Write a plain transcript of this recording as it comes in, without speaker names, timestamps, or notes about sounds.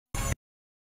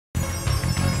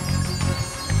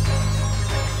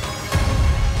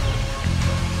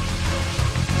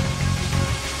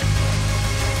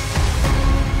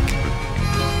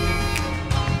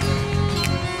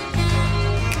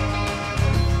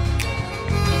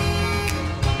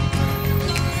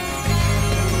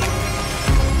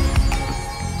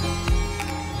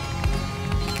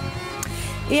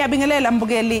Iyabingelela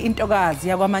mbukeli intokazi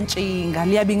yakwaMantshinga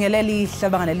liyabingelela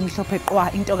ihlabangana elimhlophe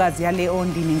qwa intokazi yale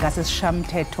ondini ngase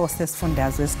sishamthetho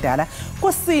sesifundazwe esidala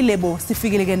kusile bo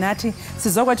sifikile ke nathi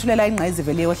sizokwethulela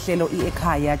ingqayizivele yohlelo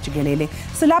Ekhaya Jikelele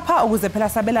silapha ukuze phela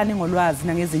sabelane ngolwazi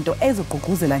nangezinto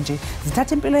ezigqugquzela nje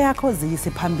zithatha impilo yakho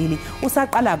ziyise phambili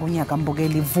usaqala kunyaka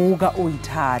mbukeli vuka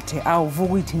uyithathe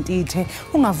awuvuka uyithintithe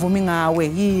ungavumi ngawe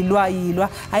yilwa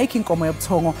ayikho inkomo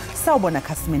yobuthongo sawubona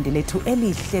khasimende lethu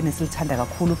elihle nesilithanda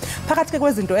kakhulu phakathi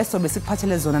kwezinto esobe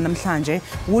sikuphathele zona namhlanje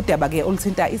udaba ke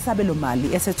oluthinta isabelo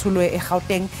mali esethulwe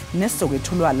eGauteng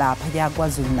nesokwethulwa lapha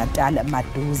yakwaZulu Natal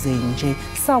maduze nje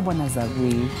sawubona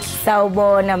zakwethu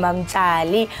sawubona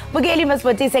mamtshali bukeli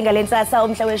masibotise ngalensasa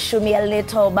umhla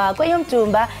we-19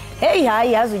 kweyomdumba hey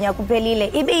hayi yazi unyaka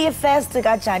uphelile ibe first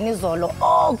kaJani Zolo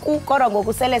kodwa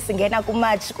ngokusele singena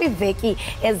kuMarch kwiveki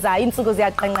ezayo insuku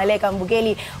ziyaqenqeleka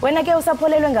mbukeli wena ke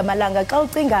usapholelwe ngamalanga xa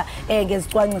ucinga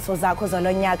ngezicwangciso zakho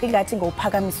zalonyaka ingathi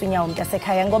ngophakamisa unyawo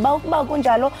mntasekhaya ngoba ukuba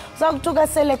kunjalo uzakuthuka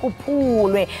sele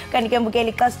kuphulwe kanti ke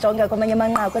mbukeli xa sijonga kwamanye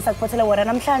amanqaku esakuphothela wona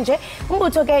namhlanje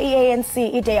umbutho ke iANC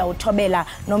ide yawuthobela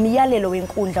nomyalelo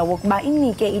wenkundla wokuba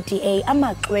inike iDA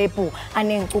amaxwebhu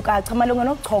aneenkcukacha malunga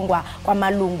nokuchongwa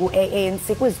kwamalungu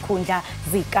ANC kwizikhundla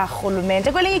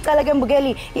zikarhulumente kwelinye icala ke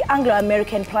mbukeli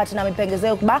iAnglo-American Platinum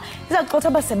ibhengeze ukuba izakuxotha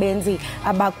abasebenzi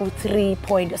abaku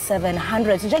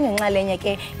 3.700 njengenxalenye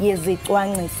ke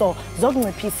yezicwangciso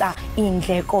zokunciphisa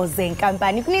indleko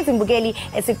zenkampani kuninzi mbukeli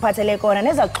esikuphathele kona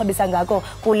nezakuxhobisa ngako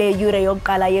kule yure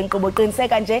yokuqala yenkqubo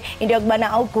qiniseka nje into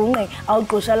yokubana awugungqe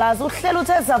awugqushalazi uhlelo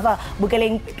uthe sava bukele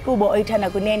inkqubo oyithanda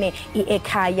kunene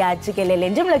Ekhaya Jikelele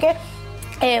njemlo ke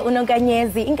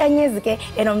unonkanyezi inkanyezi ke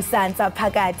enomsansa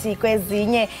phakathi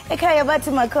kwezinye ekhaya bathi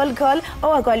call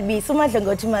owakwalibisa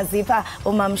umadlongothi mazipha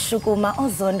umamshukuma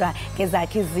ozondwa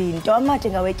ngezakhe izinto amade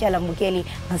ngawetyala mbukeli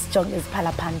masijonge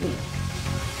eziphala phambili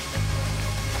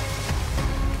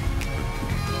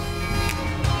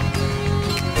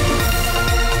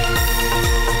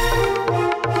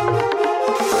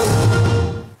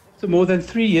After more than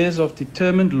 3 years of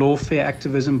determined lawfare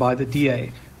activism by the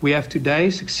DA, we have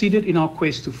today succeeded in our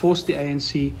quest to force the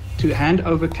ANC to hand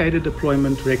over cadre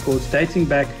deployment records dating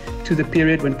back to the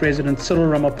period when President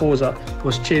Cyril Ramaphosa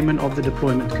was chairman of the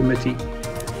Deployment Committee.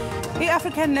 The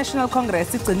African National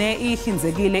Congress igcine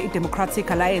ihlinzekile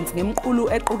iDemocratic Alliance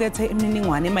ngemqulu equkethe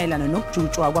imininingwane emayelana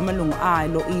nokujutshwa kwamalungu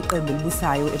alo iqembu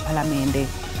elibusayo eParliament.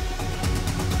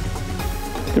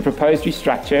 The proposed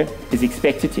restructure is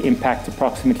expected to impact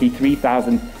approximately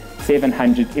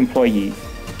 3,700 employees.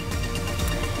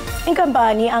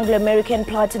 Inkampani Anglo-American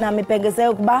Platinum ibhengeze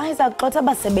ukuba izakuxotha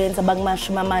abasebenzi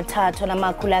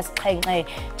abangama-37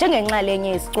 njengenxalenye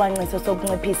yesicwangciso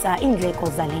sokunciphisa indleko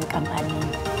zale nkampani.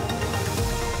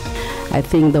 I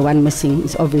think the one missing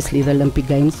is obviously the Olympic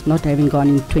Games. Not having gone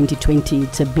in 2020,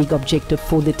 it's a big objective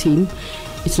for the team.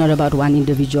 It's not about one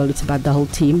individual, it's about the whole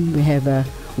team. We have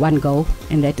one goal,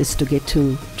 and that is to get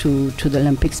to the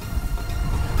Olympics.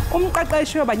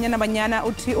 Umqeqeshi wabanyana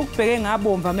uthi ukubheke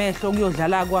ngabomva amehlo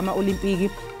ukuyodlala kwama-Olimpiki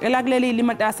elakuleli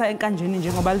limatasa enkanjeni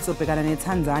njengoba lizobhekana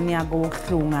neTanzania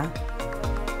kokuhlunga.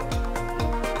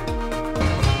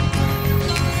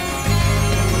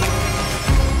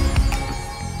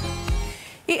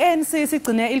 iANC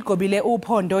sigcine iligobile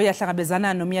uphondo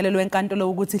yahlangabezana nomyalelo wenkantolo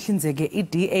ukuthi ihlinzeke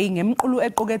iDA ngemqulu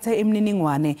equkethe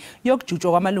imininingwane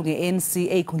yokujutshwa kwamalungu eANC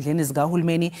ezikhundleni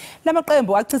zikahulumeni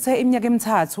lamaqembu achithe iminyaka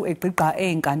emithathu egqiqa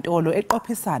enkantolo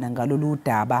eqophisana ngalolu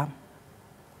daba.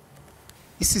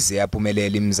 Isize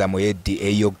yaphumelela imizamo yeDA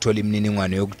yokuthola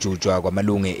imininingwane yokujutshwa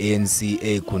kwamalungu eANC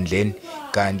ezikhundleni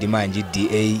kanti manje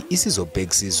iDA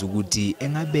isizobhekisisa ukuthi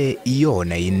engabe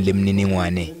iyona yini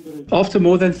lemininingwane. After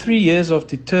more than 3 years of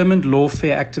determined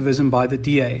lawfare activism by the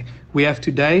DA, we have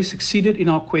today succeeded in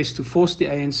our quest to force the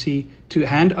ANC to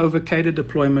hand over cadre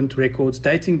deployment records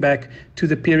dating back to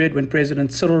the period when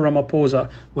President Cyril Ramaphosa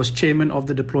was chairman of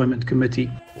the Deployment Committee.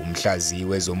 Umhlaziyi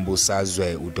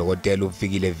wezombusazwe uDokotela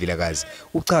uFikile Vilakazi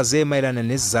uchaze mayelana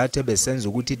nesizathu ebesenza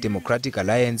ukuthi iDemocratic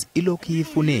Alliance ilokhu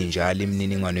ifune njalo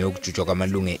imininingwane yokujutshwa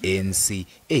kwamalungu eANC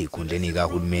ezikhundleni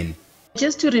kahulumeni.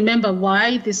 Just to remember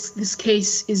why this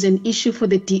case is an issue for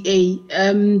the DA,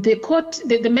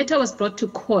 the matter was brought to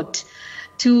court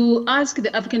to ask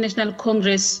the African National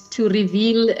Congress to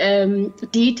reveal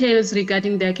details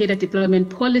regarding their cadre deployment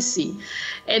policy.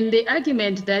 And the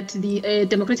argument that the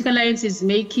Democratic Alliance is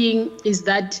making is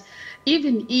that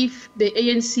even if the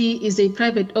ANC is a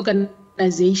private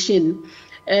organization,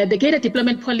 the cadre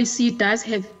deployment policy does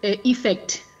have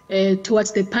effect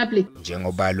towards the public.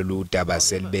 Njengoba lolu daba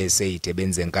selibese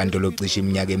itebenze enkantolo ocisha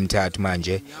iminyaka emithathu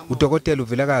manje uDokotela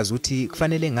uVilakazi uthi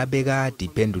kufanele ngabe kade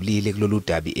iphendulile kulolu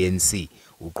daba iANC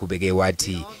Uqhubeke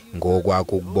wathi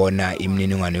ngokwakho ukubona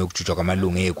imininingwane yokujujwa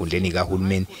kwamalungu ezinkundleni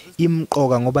kahulumeni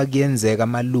imqoka ngoba kuyenzeka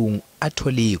amalungu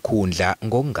athole izikhundla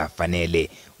ngokungafanele.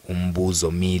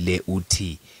 Umbuzo mile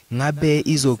uthi ngabe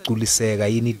izoculiseka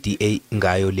yini DA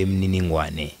ngayo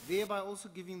lemininingwane.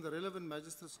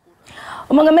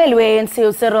 Umongameli we-ANC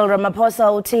uCyril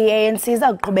Ramaphosa uthi i-ANC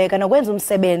izakuqhubeka nokwenza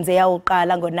umsebenzi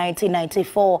eyawuqala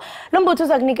ngo-1994. Lo mbutho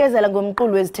uzakunikezela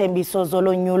ngomqulu wezithembiso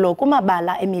zolonyulo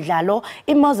kumabala emidlalo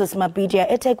iMoses Mabhida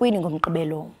eThekwini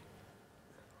ngomgqibelo.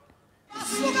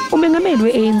 Umongameli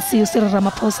we-ANC uCyril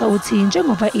Ramaphosa uthi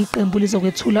njengoba iqembu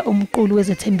lizokwethula umqulu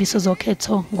wezethembiso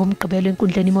zokhetho ngomgqibelo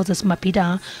enkundleni Moses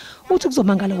Mabhida, uthi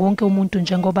kuzomangala wonke umuntu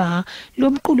njengoba lo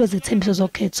mqulu wezethembiso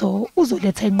zokhetho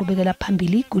uzoletha inqubekela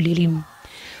phambili kuleli.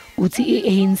 Uthi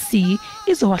i-ANC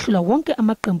izowahlula wonke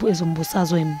amaqembu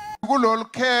ezombusazwe. Kulolu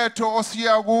khetho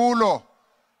osiya kulo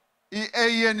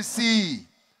i-ANC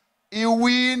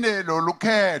iwine lolu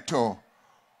khetho.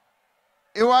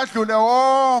 Iwadlule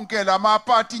wonke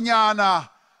lamapatinyana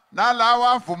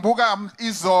nalawa avumbuka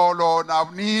izolo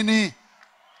nabunini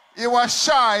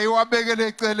iwashaya iwabekele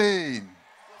eceleni.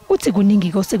 Uthi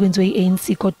kuningi osekwenziwe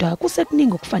i-ANC kodwa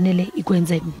kusekuningi okufanele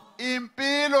ikwenze.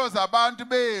 Impilo zabantu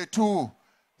bethu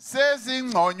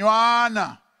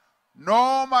sezingconywana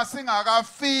noma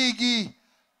singakafiki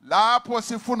lapho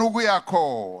sifuna ukuya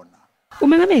khona.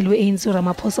 Umongameli we-ANC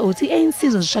Ramaphosa uthi i-ANC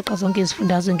izozishaqa zonke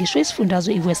izifundazwe ngisho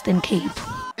isifundazwe i-Western Cape.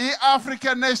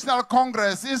 I-African National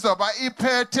Congress izoba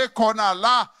iphethe khona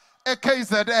la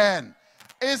e-KZN.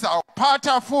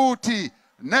 Izawuphatha futhi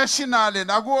nationally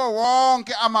nakuwo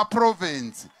wonke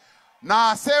ama-province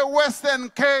nase-Western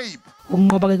Cape.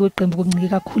 Ukunqoba-ke kweqembu kuncike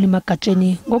kakhulu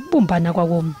emagatsheni ngokubumbana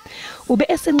kwawo. Ube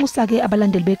esenxusa-ke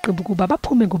abalandeli beqembu kuba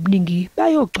baphume ngobuningi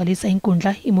bayogcwalisa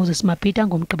inkundla iMoses Mabhida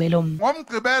ngomgqibelo.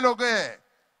 Ngomgqibelo-ke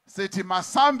sithi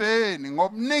masambeni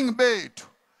ngobuningi bethu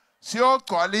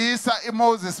siyogcwalisa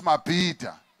iMoses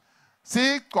Mabhida.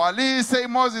 Sigcwalise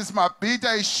iMoses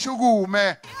Mabhida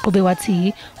ishukume. Ube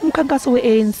wathi umkhankaso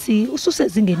we-ANC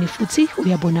ususezingeni futhi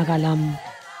uyabonakala.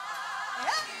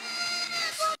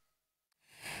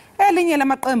 Elinye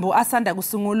lamaqembu asanda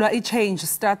kusungulwa iChange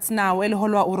Starts Now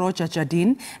eliholwa uRoger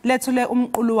Jardine lethule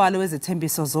umqulu walo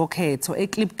wezethembiso zokhetho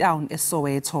eKliptown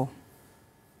eSoweto.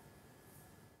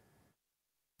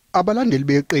 Abalandeli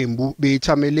beqembu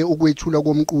bethamele ukwethula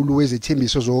komqulu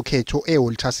wezethembiso zokhetho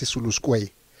eWalter Sisulu Square.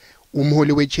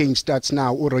 Umholi weChange Starts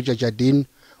Now uRoger Jardine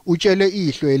utshele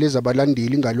ihlwe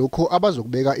lezabalandeli ngalokho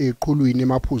abazokubeka eqhulwini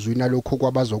emaphuzwini alokho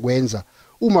kwabazokwenza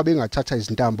uma bengathatha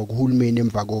izintambo kuhulumeni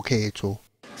emva kokhetho.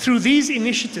 Through these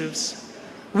initiatives,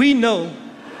 we know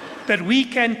that we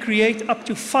can create up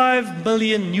to 5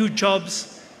 million new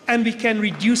jobs and we can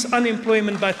reduce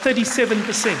unemployment by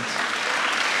 37%.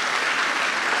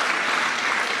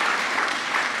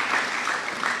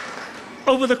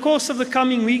 Over the course of the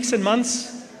coming weeks and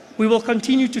months, we will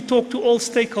continue to talk to all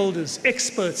stakeholders,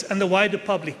 experts and the wider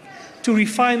public to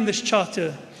refine this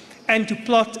charter and to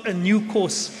plot a new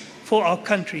course for our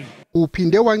country.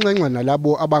 Uphinde wanxenxa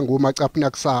nalabo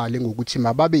abangomacaphunakusale ngokuthi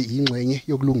mababe ingxenye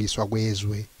yokulungiswa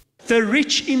kwezwe. The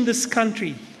rich in this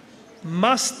country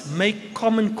must make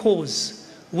common cause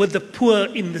with the poor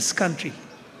in this country.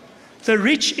 The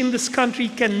rich in this country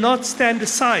cannot stand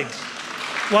aside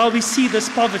while we see this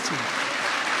poverty.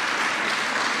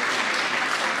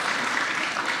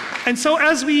 And so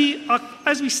as we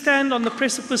stand on the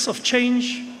precipice of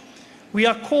change, we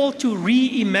are called to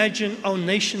reimagine our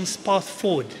nation's path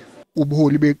forward.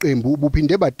 Ubuholi beqembu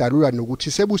buphinde badalula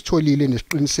nokuthi sebusitholile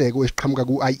nesiqiniseko esiqhamuka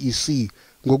ku-IEC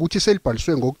ngokuthi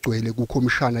selibhaliswe ngokugcwele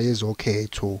kukhomishana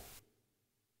yezokhetho.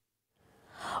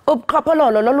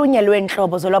 Ubuqhophololo lolunye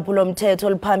lwenhlobo zolwaphulomthetho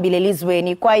oluphambili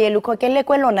elizweni kwaye lukhokele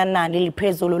kwelona nani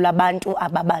liphezulu labantu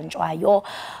ababanjwayo.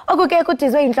 Okuke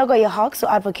kudizwe inhloko yeHawks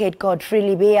uAdvocate Godfrey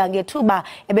Libeya ngethuba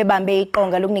ebebambe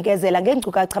iqonga lokunikezela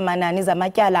ngeenkcukacha amanani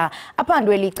zamatyala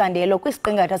aphandwe licandelo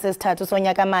kwisiqingatha sesithathu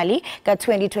sonyaka-mali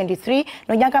ka-2023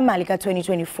 nonyaka-mali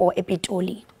ka-2024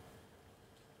 ePitoli.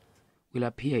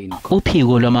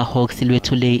 Uphiko lwamaHawks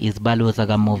lwethule izibalo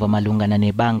zakamuva malungana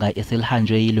nebanga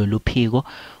eselihanjwe yilolu phiko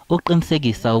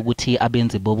uqinisekisa ukuthi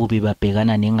abenzi bobubi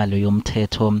babhekana nengalo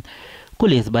yomthetho.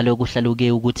 Kulezibalo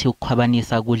kuhlaluke ukuthi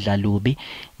ukukhwabanisa kudlalubi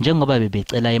njengoba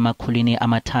bebecela emakhulini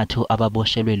amathathu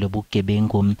ababoshelwe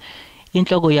lobugebengu.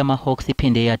 Inhloko yamaHawks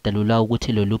iphinde yadalula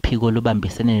ukuthi lolu phiko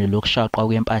lubambisene nelokushaqwa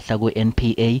kwempahla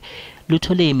ku-NPA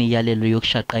luthole imiyalelo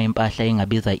yokushaqa impahla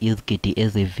engabiza izigidi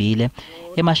ezivile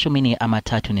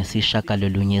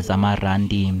ema-36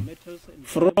 zamarandi.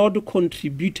 Fraud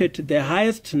contributed the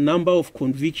highest number of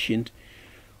convictions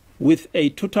with a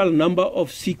total number of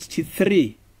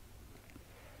 63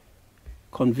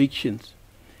 convictions.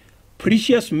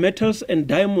 Precious metals and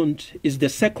diamond is the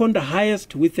second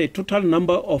highest, with a total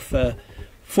number of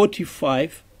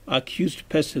 45 accused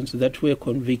persons that were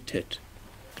convicted.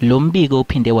 Lo mbiko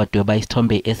uphinde wadweba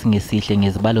isithombe esingesihle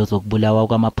ngezibalo zokubulawa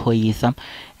kwamaphoyisa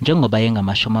njengoba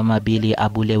yengamashumi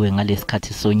abulewe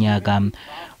ngalesikhathi sonyaka.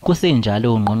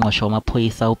 Kusenjalo ungqongqoshe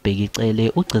wamaphoyisa ubheka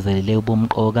icele ugcizelele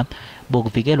ubumqoka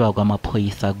bokuvikelwa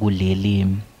kwamaphoyisa kuleli.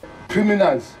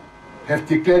 Criminals have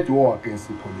declared war against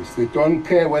the police. They don't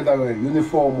care whether we're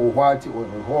uniform or what, or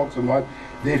hawks or what.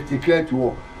 They've declared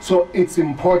war. So it's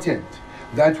important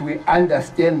that we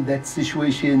understand that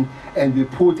situation and we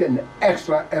put an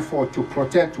extra effort to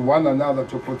protect one another,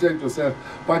 to protect yourself,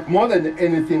 but more than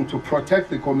anything to protect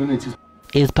the communities.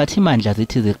 Iziphathimandla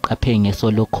zithi ziqaphe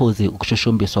ngesolokhozi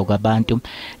ukushushumbiswa kwabantu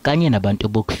kanye nabantu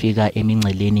bokufika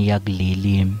eminceleni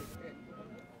yakuleli.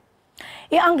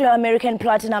 I-Anglo-American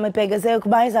Platinum ibhekeze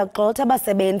ukuba izagxotha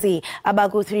abasebenzi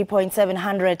abaku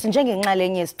 3.700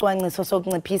 njengenxalenye yesicwangciso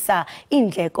sokunciphisa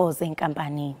indleko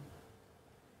zenkampani.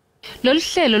 Lolu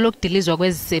hlelo lokudilizwa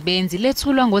kwezisebenzi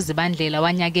lethulwa ngoZibandlela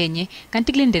wanyakenye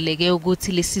kanti kulindeleke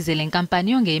ukuthi lisize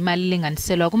lenkampani yonke imali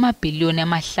linganiselwa kumabhiliyoni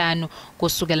amahlanu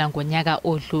kusukela ngonyaka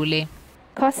odlule.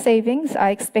 Cost savings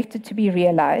are expected to be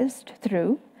realized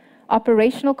through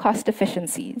operational cost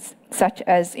efficiencies, such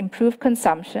as improved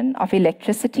consumption of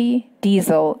electricity,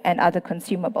 diesel, and other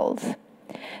consumables,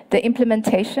 the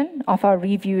implementation of our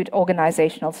reviewed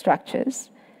organizational structures,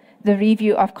 the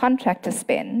review of contractor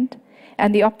spend,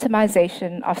 and the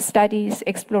optimization of studies,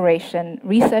 exploration,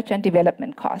 research and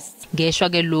development costs. Ngeshwa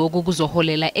ke lokhu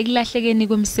kuzoholela ekulahlekeni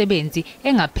kwemisebenzi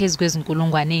engaphezulu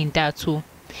kwezinkulungwane ezintathu.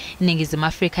 Iningizimu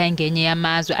Afrika engenye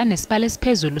yamazwe anesibalo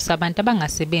esiphezulu sabantu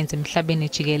abangasebenzi emhlabeni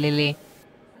jikelele.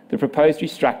 The proposed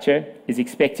restructure is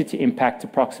expected to impact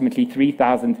approximately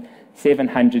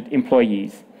 3,700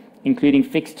 employees, including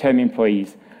fixed-term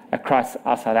employees across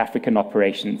our South African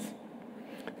operations.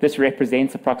 This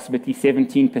represents approximately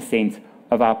 17%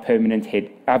 of our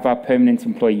permanent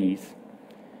employees.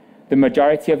 The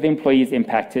majority of the employees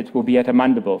impacted will be at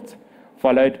Amandelbult,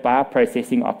 followed by our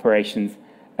processing operations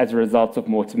as a result of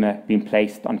Mortimer being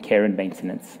placed on care and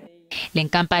maintenance. Le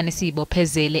nkampani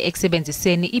sibophezele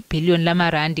ekusebenziseni ibhiliyoni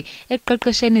lamarandi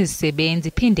eqeqesheni izisebenzi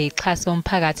iphinde ixhase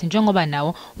umphakathi njengoba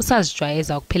nawo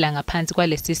usazijwayeza ukuphila ngaphansi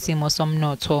kwalesi simo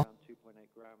somnotho.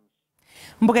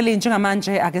 Mbukeli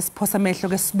njengamanje ake siphosa amehlo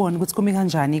ke sibone ukuthi kumi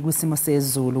kanjani kwisimo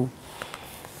sezulu.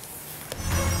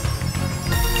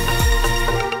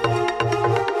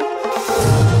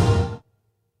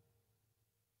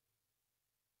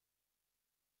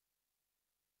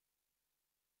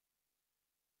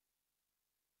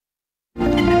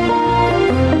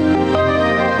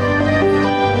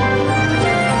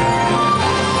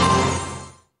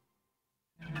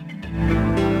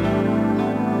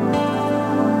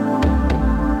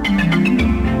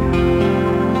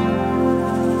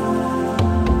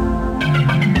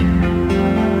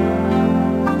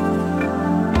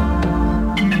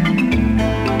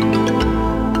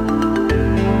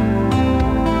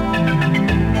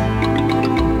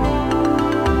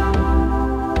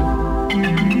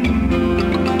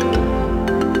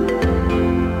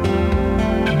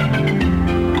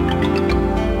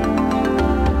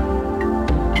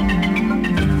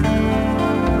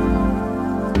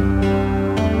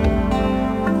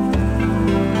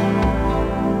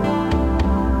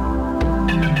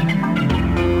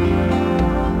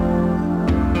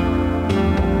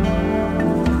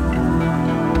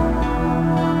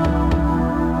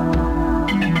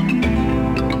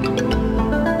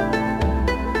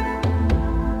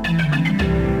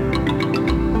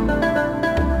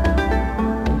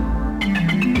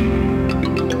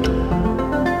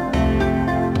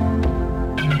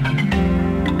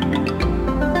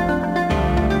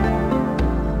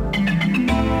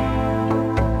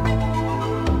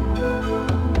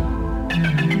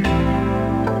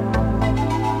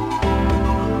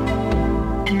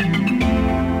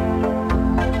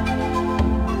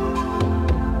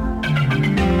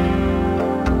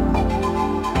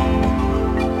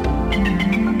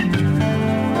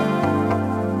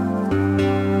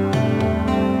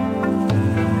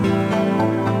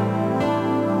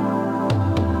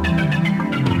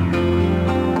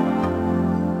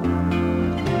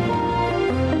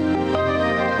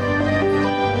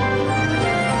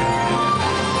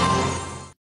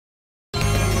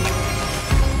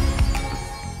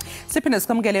 Siphinde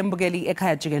sikwamukele embukeli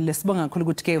ekhaya Jikelele sibonga kakhulu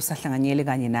ukuthi ke usahlanganyele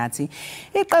kanye nathi.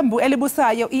 Iqembu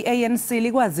elibusayo iANC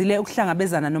likwazile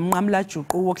ukuhlangabezana nomnqamla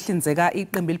juqu wokuhlinzeka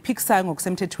iqembu eliphikisayo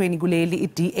ngokusemthethweni kuleli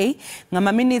iDA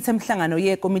ngama-minutes emhlangano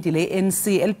yekomiti leANC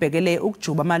elibhekele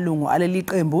ukujuba amalungu aleli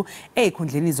qembu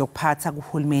ezikhundleni zokuphatha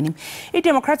kuhulumeni.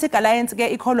 iDemocratic Alliance ke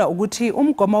ikholwa ukuthi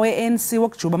umgomo weANC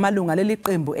wokujuba amalungu aleli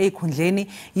qembu ezikhundleni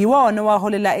yiwona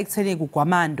waholela ekutheni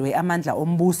kugwamandwe amandla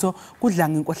ombuso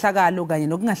kudlanga inkohlakalo kanye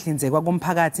nokungahlinzekwa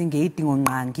komphakathi ngeyidingo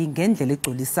nqangi ngendlela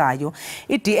egculisayo.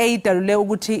 iDA idalule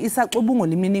ukuthi isacubungo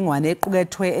lemininingwane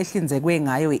equkethwe ehlinzekwe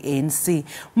ngayo iANC.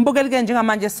 Mbukeli ke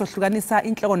njengamanje sizohlukanisa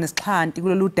inhloko nesixhanti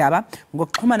kulolu daba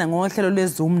ngokuxhumana ngohlelo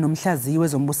lweZoom nomhlaziyi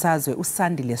wezombusazwe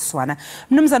uSandile Swana.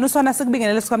 Mnumzana uSwana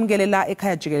sikubingelele sikwamukele la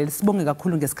ekhaya Jikelele sibonge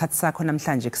kakhulu ngesikhathi sakho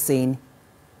namhlanje kuseni.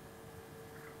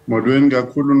 Modweni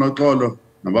kakhulu noxolo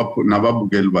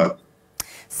nababukeli bakho.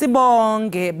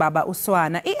 Sibonge baba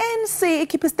uSwana. iANC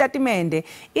ikhipha istatimende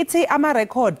ithi ama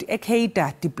record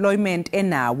eCada deployment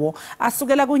enawo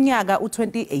asukela kunyaka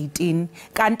u2018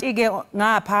 kanti ke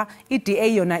ngapha iDA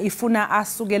yona ifuna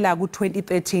asukela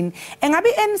ku2013. Engabe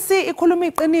iANC ikhuluma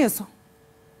iqiniso?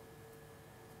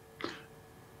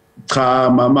 Cha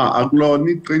mama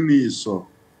akulona iqiniso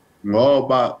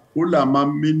ngoba kulama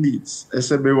minutes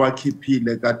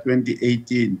esebewakhiphile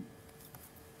ka2018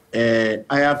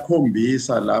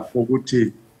 ayakhombisa lapho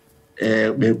ukuthi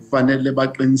bekufanele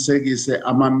baqinisekise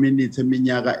ama-minutes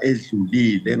eminyaka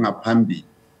edlulile ngaphambili.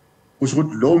 Kusho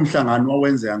ukuthi lo mhlangano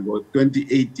wawenzeka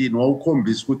ngo2018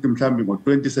 wawukhombisa ukuthi mhlambi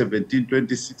ngo2017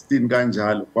 2016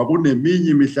 kanjalo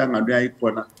kwakuneminye imihlangano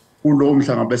yayikhona kulo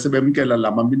mhlangano bese bemkela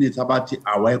lama-minutes abathi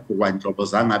awekho kwanhlobo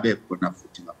zangabe khona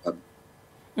futhi ngaphambili.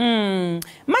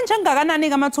 Manje ngakanani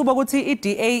ke amathuba ukuthi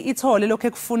iDA ithole lokho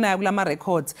ekufunayo kulama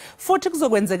records futhi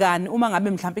kuzokwenzekani uma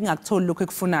ngabe mhlawumbe ingakutholi lokho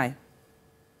ekufunayo?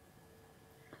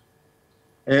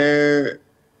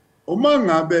 Uma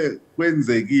ngabe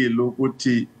kwenzekile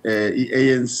ukuthi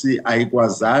iANC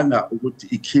ayikwazanga ukuthi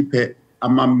ikhiphe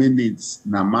ama-minutes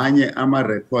namanye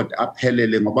ama-record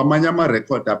aphelele ngoba amanye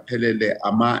ama-record aphelele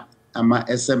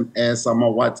ama-SMS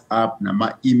ama-WhatsApp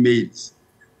nama-emails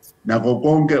nako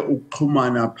konke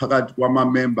ukuxhumana phakathi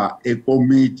kwamamember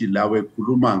ekomiti lawe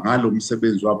ekhuluma ngalo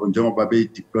msebenzi wabo njengoba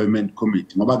beyi-deployment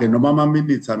committee ngoba ke noma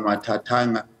ama-minutes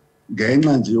anwathathanga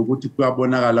ngenxa nje yokuthi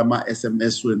kuyabonakala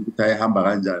ama-SMS wenu ukuthi ayihamba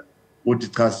kanjani uthi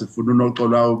cha sifuna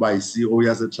unoxolo wawo bayi-CEO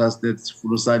yase-Trusted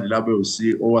sifuna uSandile abe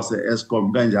u-CEO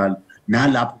wase-Eskom kanjalo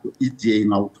nalapho iDA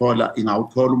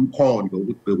ingawuthola umkhondo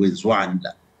ukuthi bekwenziwani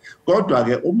la. Kodwa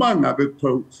ke uma ngabe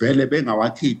vele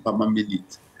bengawakhipha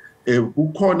ama-minutes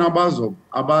kukhona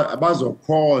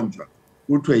abazokhonjwa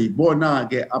kuthiwe yibona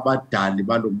ke abadali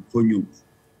balomkhonyuzi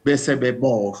bese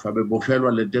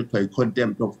beboshelwa lento ekuthiwa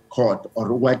i-contempt of court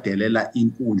or ukwadelela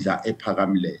inkundla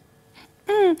ephakamileyo.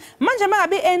 Manje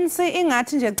mangabe iANC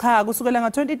ingathi nje cha kusukela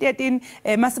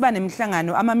ngo2013 masiba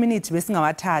nemhlangano ama-minutes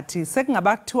besingawathathi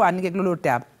sekungaba kuthiwani ke kulolu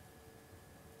daba?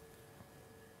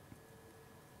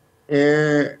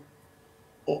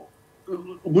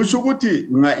 Kusho ukuthi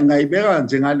ngayibeka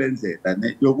nje ngalendlela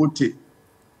yokuthi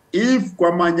if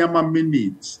kwamanye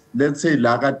ama-minutes let's say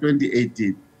la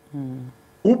ka2018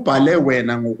 ubhale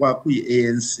wena ngokwakho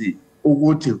iANC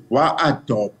ukuthi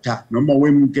wa-adopta noma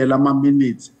wemukela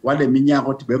ama-minutes wale minyaka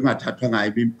othi bekungathathwa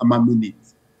ngayo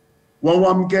ama-minutes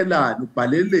wawamkelani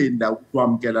ubhaleleni la ukuthi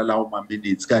wamukela lawo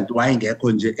ma-minutes kanti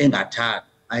wayengekho nje engathathi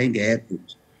ayengekho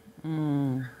nje.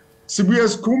 Sibuye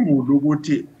sikhumbule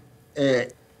ukuthi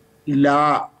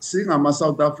la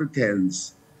singama-South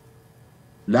Africans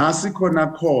la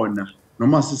sikhona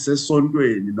noma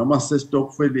sisesontweni noma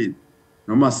sesitokfeleni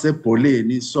noma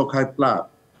sebholeni soccer club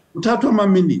uthathwa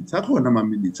ama-minutes akhona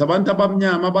ama-minutes abantu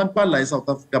abamnyama abantu bala eSouth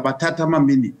Africa bathatha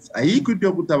ama-minutes ayikho into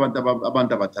yokuthi abantu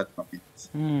abathatha ama-minutes.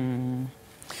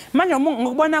 Manje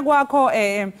ngokubona kwakho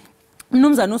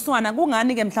Mnumzana uSwana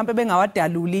kungani ke mhlawumbe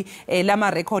bengawadaluli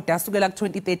lama record asukela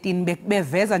ku2013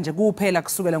 beveza nje kuphela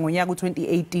kusukela ngonyaka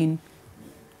u2018?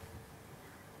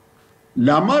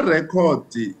 Lama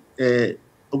record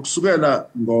ukusukela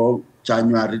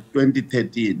ngoJanuary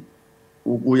 2013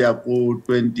 ukuya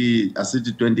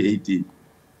ku2018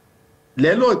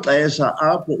 lelo xesha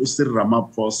apho uCyril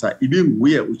Ramaphosa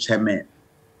ibinguye uchairman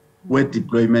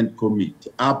we-deployment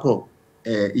committee apho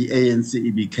iANC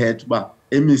ibikhethwa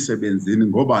emisebenzini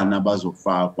ngobani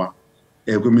abazofakwa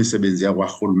kwimisebenzi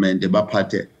yakwarhulumente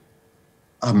baphathe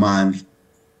amandla.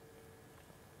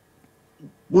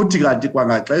 Kuthi kanti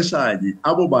kwangaxeshanye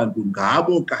abo bantu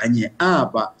ngabo kanye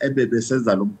aba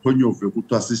ebebesenza lo mkhonyovu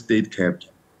ekuthiwa si-state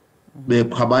capture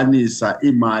beqhabanisa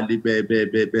imali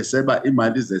beseba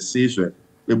imali zesizwe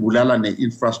bebulala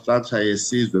ne-infrastructure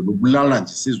yesizwe bebulala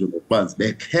nje isizwe uba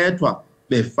bekhethwa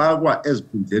befakwa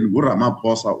ezikhundleni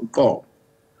nguRamaphosa uqobo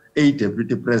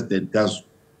eyi-deputy president kaZulu.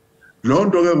 Loo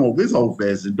nto ke ngoku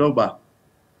izawuveza into yoba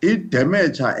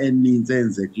idamage eninzi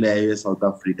eyenzekileyo eSouth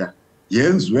Africa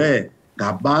yenziwe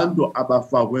ngabantu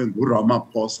abafakwe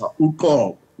nguRamaphosa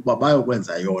uqobo uba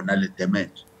bayokwenza yona le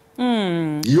damage.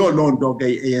 Yiyo loo nto ke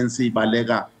i-ANC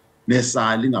ibaleka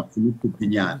nesali ingafuni ukhupha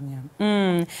inyala.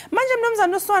 Manje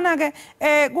mnumzana uSwana ke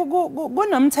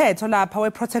kunomthetho lapha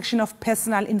we-Protection of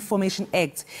Personal Information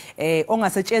Act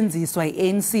ongasetshenziswa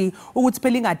i-ANC ukuthi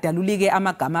phela ingadalulike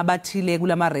amagama abathile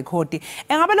kulama record.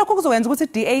 Engabe lokho kuzokwenza ukuthi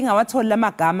i-DA ingawatholi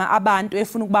lamagama abantu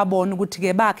efuna ukubabona ukuthi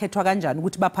ke bakhethwa kanjani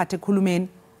ukuthi baphathe ekhulumeni.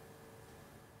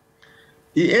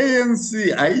 I-ANC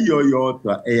ayiyo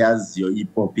yodwa eyaziyo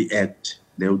i-Poppy Act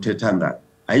le uthetha ngayo.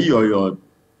 Ayiyo yodwa.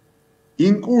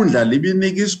 Inkundla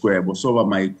libinika isigwebo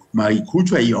soba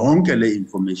mayikhutshwe yonke le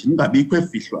information ingabikho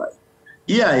efihlwayo.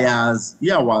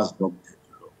 Iyawazi lo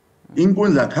mthetho lo.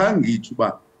 Inkundla khange ithi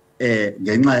uba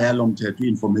ngenxa yalo mthetho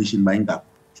i-information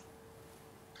mayingakhutshwa.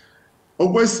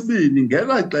 Okwesibini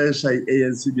ngela xesha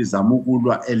i-ANC bizama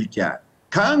ukulwa elityala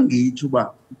khange ithi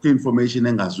uba i-information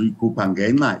engazuyikhupha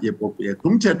ngenxa ye-Poppy Act.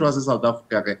 Umthetho wase-South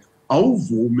Africa ke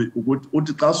awuvumi ukuthi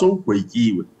uthi xa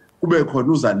sowugwetyiwe kube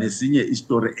khona uza nesinye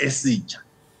istory esitsha.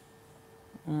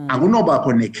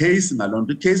 Akunobakho necase ngaloo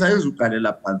nto. Icase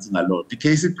ayizuqalela phansi ngaloo nto.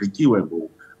 Icase igqityiwe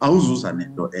ngoku awuzuza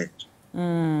nento entsha.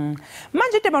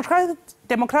 Manje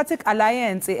Democratic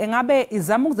Alliance engabe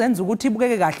izama ukuzenza ukuthi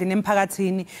ibukeke kahle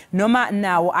nemphakathini noma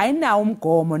nawo ayinawo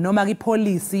umgomo noma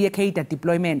ipolicy ye-cadre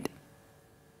deployment?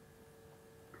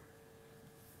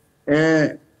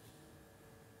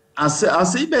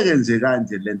 Asiyibeke nje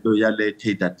kanje lento yale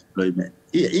cadre deployment.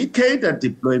 I-cadre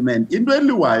deployment into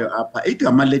eliwayo apha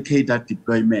igama le-cadre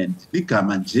deployment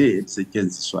ligama nje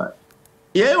elisetyenziswayo.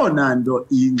 Yeyona nto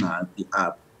ingxaki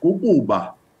apha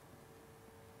kukuba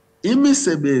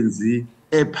imisebenzi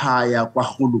ephaya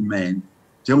kwarhulumente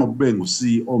njengoba ube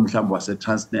ngu-CEO mhlawumbi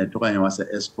wase-Transnet okanye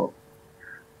wase-Eskom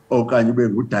okanye ube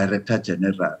ngu-Director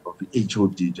General of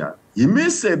i-HOD njalo,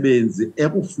 yimisebenzi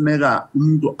ekufuneka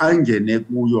umuntu angene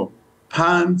kuyo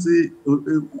phansi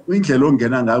indlela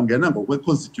ongena ngayo ungena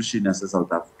ngokwe-constitution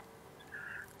yase-South Africa.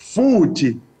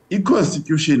 Futhi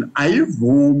i-constitution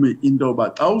ayivumi into yoba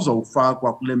xa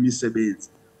uzawufakwa kule misebenzi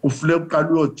kufuneka uqala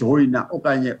uyojoyina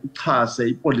okanye uxhase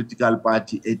i-political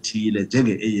party ethile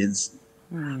njenge-ANC.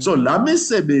 So la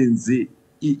misebenzi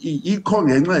ikho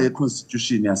ngenxa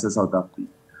ye-constitution yase-South Africa.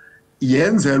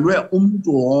 Yenzelwe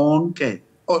umuntu wonke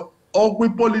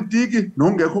okwipolitiki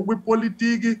nongekho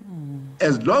kwipolitiki,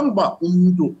 as long ba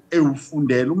umuntu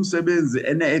ewufundela umsebenzi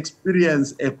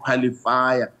ene-experience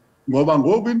equalifya. Ngoba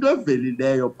ngoku into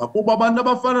evelileyo pha kuba abantu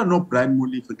abafana noBrian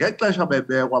Molefe ngexesha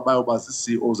bebekwa bayoba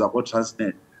zii-CEO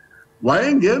zako-Transnet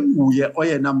wayengenguye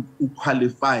oyena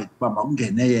uqualified uba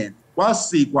makungene yena.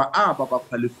 Kwasikwa aba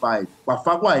baqualified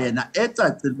kwafakwa yena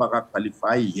ecacile uba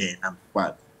kaqualify yena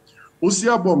ngokwakhe.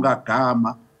 Usiyabonga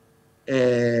Gama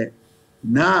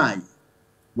naye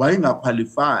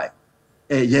wayengaqualify,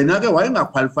 yena ke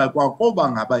wayengaqualify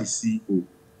kwakuba ngaba yi-CEO.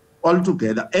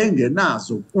 Altogether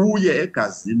engenazo kuye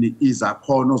egazini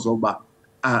izakhono zoba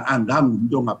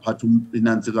angangumuntu ongaphatha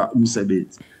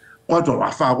umsebenzi, kodwa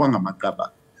wafakwa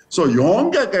ngamaqabane. So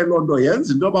yonke ke loo nto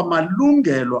yenza into yoba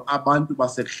malungelo abantu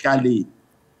basekuhlaleni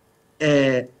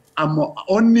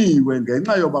oniwe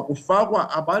ngenxa yoba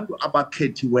kufakwa abantu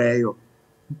abakhethiweyo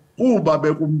kuba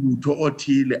bekumbutho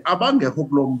othile abangekho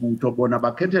kulo mbutho bona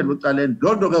bakhethelwe ecaleni.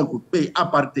 Loo nto ke kube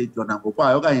yi-apartheid yona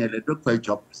ngokwayo okanye le nto ekuthiwa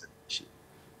yi-job presentation.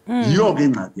 Yiyo ke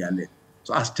ingxaki yale.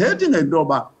 So asithethi ngento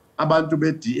yoba abantu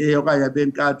be-DA okanye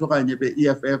benkatho okanye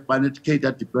be-EFF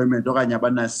banet-cadre deployment okanye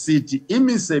abanasithi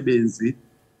imisebenzi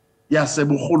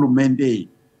yaseburhulumenteni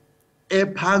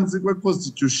ephansi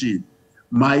kwe-constitution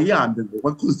mayihambe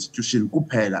ngokwe-constitution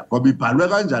kuphela, ngoba ibhalwe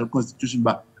kanjalo i-constitution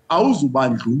uba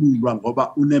awuzubandlululwa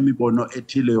ngoba unemibono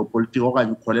ethile yopolitiki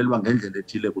okanye ukholelwa ngendlela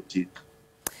ethile kuthina.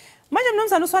 Manje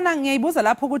mnumzana uSwana ngiyayibuza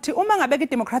lapho ukuthi uma ngabe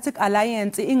i-Democratic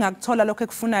Alliance ingakuthola lokho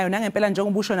ekufunayo nangempela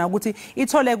njengoba usho na ukuthi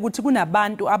ithole ukuthi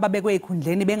kunabantu ababekwe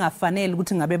ekhundleni bengafanele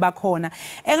ukuthi ngabe bakhona,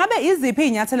 engabe iziphi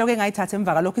izinyathelo ke engayithatha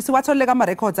emva kalokho siwatholele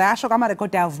kama-records ayasho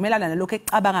kama-record ayavumelana nalokho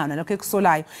ekucabangayo nalokho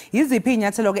ekusolayo, iziphi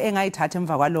izinyathelo ke engayithatha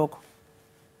emva kwalokho?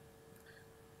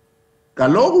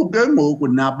 Kaloku ke ngoku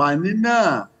nabani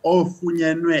na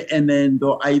ofunyenwe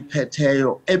enento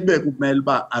ayiphetheyo ebekumele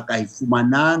uba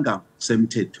akayifumananga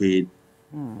semthethweni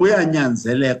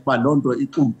kuyanyanzeleka uba loo nto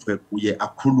ixuthwe kuye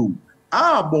akhulume.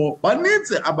 Abo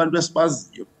baninzi abantu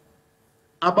esibaziyo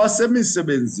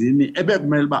abasemisebenzini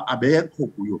ebekumele uba abekho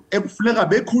kuyo ekufuneka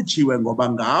bekhutshiwe ngoba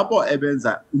ngabo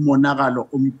ebenza umonakalo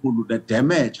omkhulu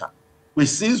nedamage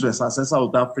kwisizwe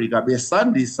sase-South Africa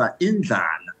besandisa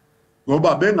indlala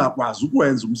ngoba bengakwazi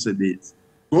ukwenza umsebenzi.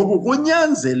 Ngoku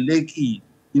kunyanzelekile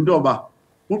into yoba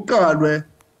kuqalwe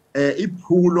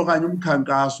iphulo okanye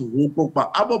umkhankaso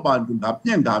wokokuba abo bantu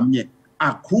ngamnye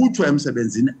akhutshwe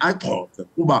emsebenzini agxothwe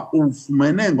kuba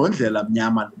ufumene ngondlela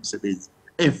mnyama lo msebenzi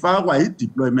efakwa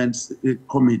i-deployment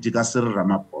committee kaCyril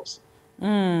Ramaphosa.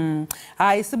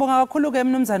 Hayi sibonga kakhulu ke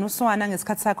mnumzana uSwana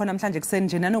ngesikhathi sakho namhlanje kuseni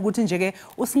nje nanokuthi nje ke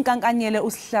usinkankanyele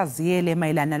usihlaziyele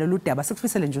mayelana nalolu daba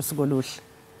sikufisele nje usuku oluhle.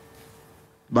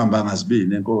 Bamba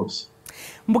ngazibini enkosi.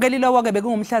 Mbukeli lowo ke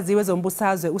bekungumhlaziyi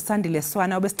wezombusazwe uSandile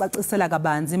Swana obesicacisela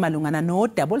kabanzi malungana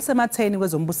nodaba olusematheni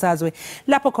kwezombusazwe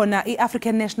lapho khona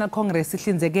iAfrican National Congress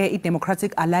ihlinzeke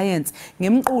iDemocratic Alliance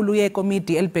ngemqulu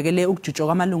yekomidi elibhekele ukujutshwa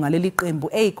kwamalunga leli qembu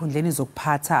ezikhundleni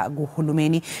zokuphatha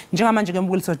kuhulumeni. Njengamanje ke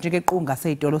mbukeliso nje ke qunga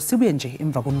seyitolo sibuye nje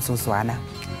emva komzuzwana.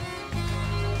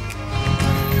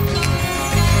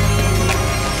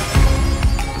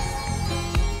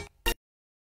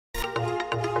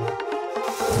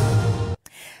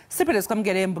 Siphinde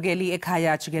sikwamukele mbukeli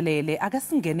Ekhaya Jikelele ake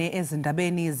singene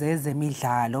ezindabeni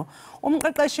zezemidlalo.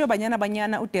 Umqeqeshi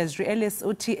wabanyana uDesiree Ellis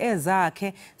uthi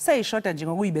ezakhe seyishoda nje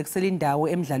ngokuyibekisela indawo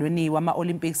emidlalweni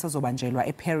wama-Olympics ozobanjelwa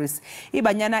eParis.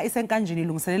 Ibanyana isenkanjini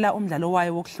ilungiselela umdlalo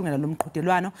wayo wokuhlungela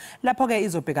lomqhudelwano lapho ke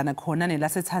izobhekana khona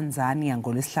nelaseTanzania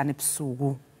ngolwesihlanu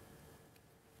ebusuku.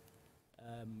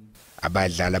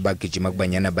 Abadlali abagijima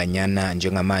kubanyana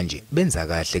njengamanje benza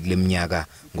kahle kule minyaka.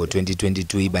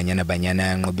 Ngo-2022 ibanyana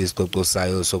yanqoba isicoco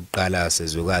sayo sokuqala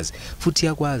sezwekazi futhi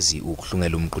yakwazi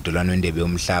ukuhlungela umqhudelwano wendebe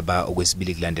yomhlaba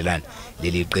okwesibili kulandelana.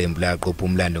 Leli qembu laqopha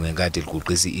umlando ngenkathi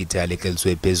liquqisa i-Italy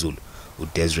ekleliswe phezulu.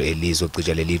 uDesiree Ellis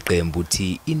ocija leli qembu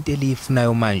uthi into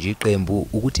elifunayo manje iqembu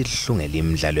ukuthi lihlungele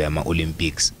imidlalo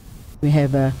yama-Olympics. We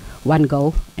have one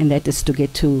goal, and that is to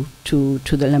get to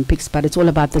the Olympics, but it's all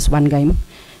about this one game.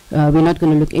 We're not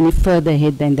going to look any further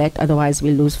ahead than that, otherwise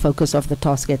we'll lose focus of the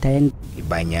task at hand.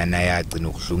 Ibanyana yagcina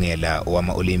ukuhlungela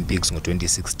owama-Olympics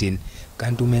ngo-2016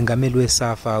 kanti umengameli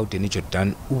weSAFA uDenny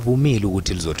Jordan uvumile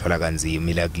ukuthi lizothola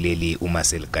kanzima ila kuleli uma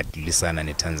seligadulisana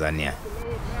neTanzania.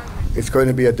 It's going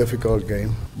to be a difficult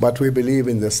game, but we believe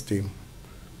in this team.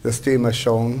 This team has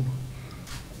shown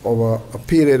over a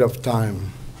period of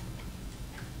time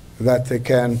that they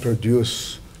can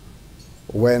produce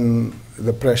when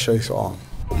the pressure is on.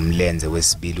 Umlenze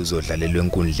wesibili uzodlalelwa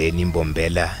enkundleni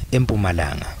imbombela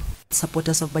eMpumalanga.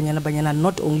 Supporters of Banyana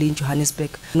not only in Johannesburg,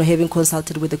 having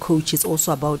consulted with the coach, it's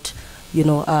also about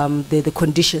the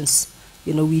conditions.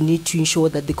 We need to ensure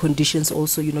that the conditions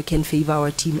also can favor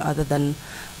our team other than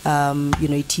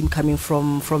a team coming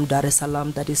from Dar es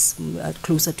Salaam that is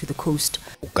closer to the coast.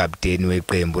 Ukapteni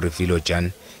weqembu Refilo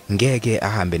Jan ngeke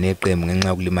ahambe neqembu ngenxa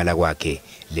yokulimala kwakhe.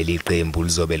 Leli qembu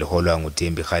lizobe liholwa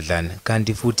nguThembi Khadlana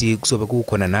kanti futhi kuzobe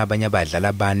kukhona nabanye abadlali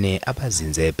abane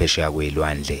abazinze phesheya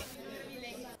kwelwandle.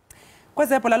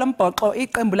 Kwezebhola lombhoxo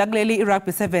iqembu lakuleli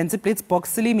iRugby Sevens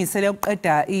iBlitzboks limisele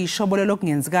ukuqeda ishobolo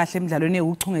lokungenzi kahle emidlalweni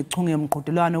ewuchungechunge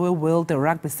yomqhudelwano weWorld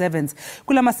Rugby Sevens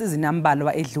kulamasizini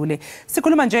ambalwa edlule.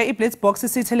 Sikhuluma nje iBlitzboks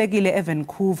isithelekile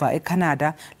eVancouver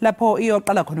eCanada lapho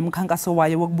iyoqala khona umkhankaso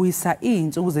wayo wokubuyisa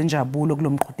izinsuku zenjabulo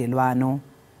kulomqhudelwano.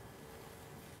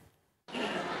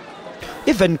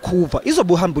 iVancouver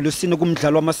izobe uhamba losini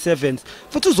kumdlalo wama-Sevens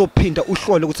futhi uzophinda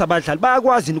uhlole ukuthi abadlali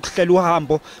bayakwazi ukuhlela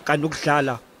uhambo kanti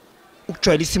ukudlala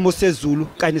ukujwayela isimo sezulu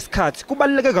kanye nesikhathi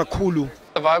kubaluleke kakhulu.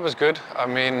 The vibe was good. I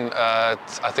mean,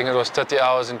 I think it was 30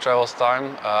 hours in travel's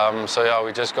time. So yeah,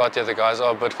 we just got here. The guys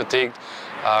are a bit fatigued.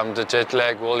 The jet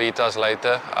lag will eat us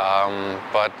later.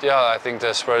 But yeah, I think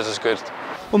the Spurs is good.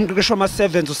 Umqeqeshi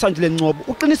wama-Sevens uSandile Ngcobo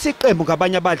uqinisa iqembu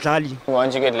ngabanye abadlali.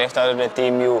 Once you get left out of the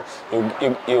team,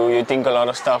 you think a lot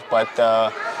of stuff,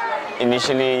 but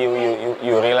initially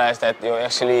you realize that you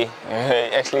actually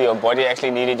your body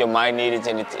actually needed, your mind needed,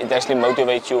 and it actually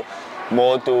motivates you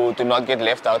more to not get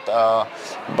left out.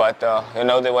 But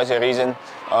there was a reason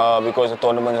because the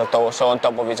tournaments are so on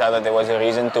top of each other. There was a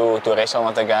reason to rest some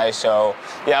of the guys. So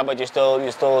yeah, but you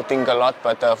still think a lot.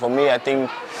 But for me, I think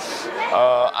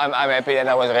I'm happy that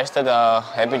I was rested.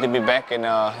 Happy to be back, and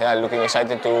looking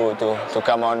excited to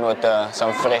come on with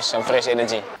some fresh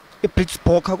energy.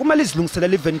 iBlitzboks kumele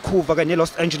izilungiselela iVancouver kanye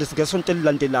neLos Angeles ngesonto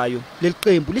elilandelayo. Leli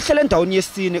qembu lihlele endaweni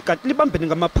yesine kanti libambene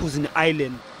ngamaPhuzi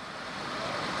neIreland.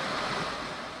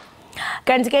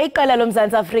 Kanti ke iqela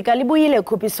loMzantsi Afrika libuyile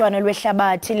ukhuphiswano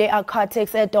lwehlabathi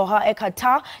leAquatics eDoha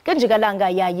eQatar ngenjikalanga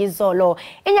yayizolo.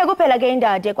 Inyaka kuphela ke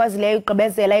indadi ekwazileyo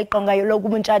igqibezela iqonga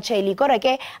lokubuntshantsheli kodwa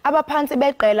ke abaphantsi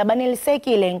beqela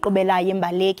banelisekile inkqubela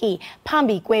yembaleki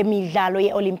phambi kwemidlalo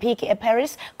yeOlimpiki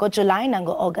eParis ngoJuly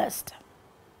nangoAugust.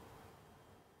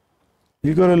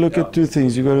 You've got to look at two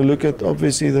things. You've got to look at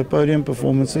obviously the podium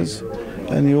performances,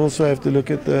 and you also have to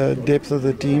look at the depth of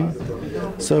the team.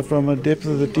 So from a depth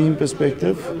of the team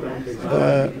perspective,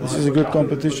 this is a good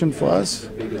competition for us,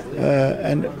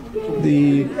 and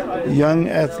the young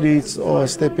athletes are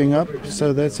stepping up,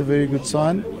 so that's a very good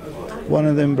sign. One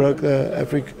of them broke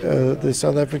the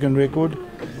South African record,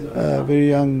 a very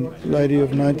young lady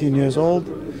of 19 years old,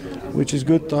 which is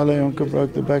good. Tala Yonka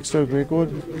broke the backstroke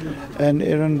record, and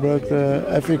Erin broke the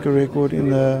Africa record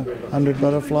in the 100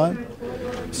 butterfly.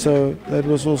 So that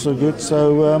was also good.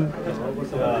 So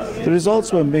the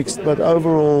results were mixed, but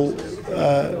overall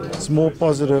it's more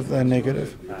positive than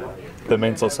negative. The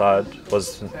mental side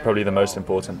was probably the most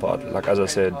important part. Like as I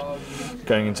said,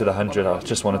 going into the 100, I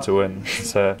just wanted to win.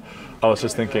 So I was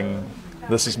just thinking,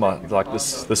 this is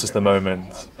this is the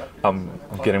moment. I'm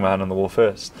getting my hand on the wall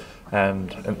first, and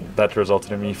that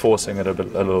resulted in me forcing it a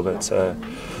little bit. So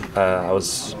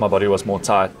my body was more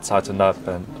tightened up,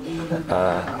 and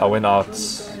I went out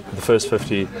the first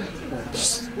 50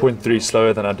 0.3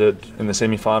 slower than I did in the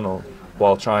semi-final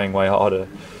while trying way harder.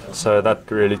 So that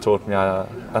really taught me,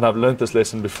 and I've learned this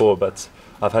lesson before, but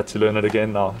I've had to learn it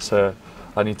again now. So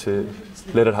I need to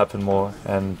let it happen more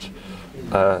and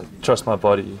trust my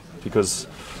body, because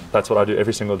that's what I do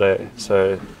every single day.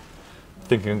 So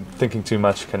thinking too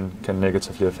much can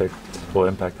negatively affect or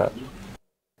impact that.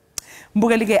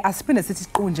 Mbukeli ke asiphinde sithi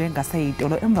siqunje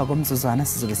ngaseyitolo emva komzuzwana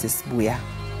sizobe sesibuya.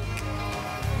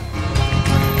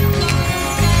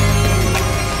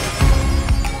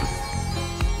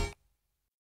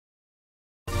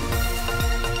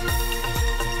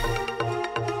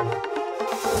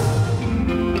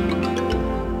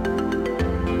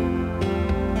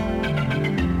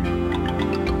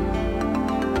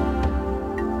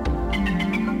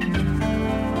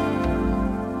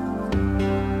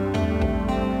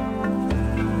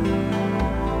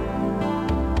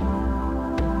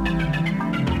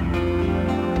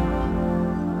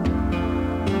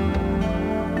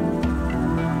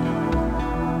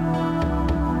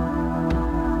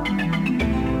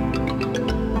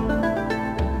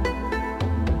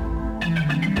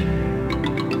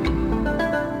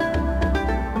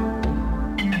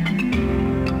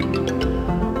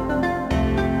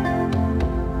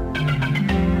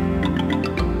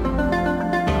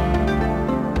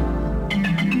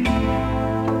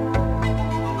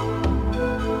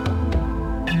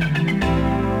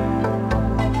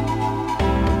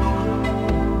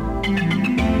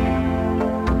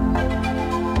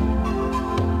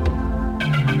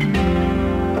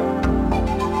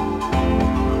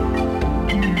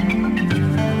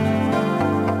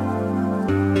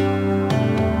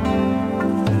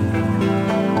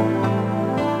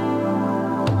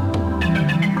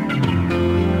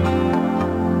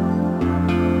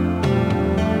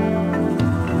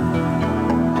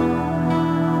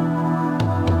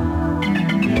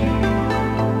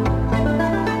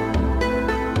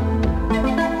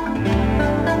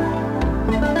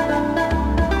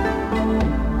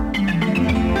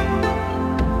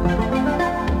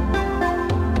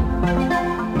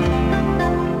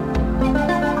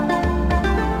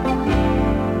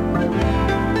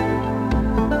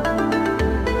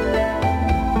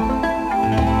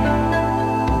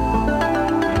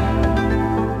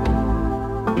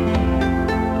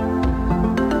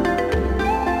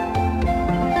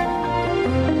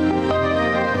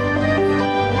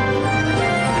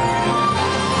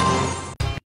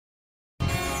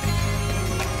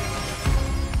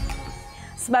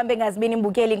 Sibambe ngazibini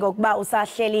mbukeli ngokuba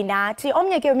usahleli nathi.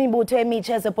 Omnye ke imibutho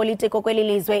emitsha zepolitiko kweli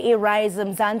lizwe iRise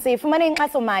Mzansi ifumene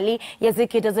inkxaso-mali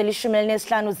yezigidi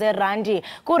ezili-15 zeerandi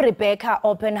kuRebecca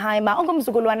Oppenheimer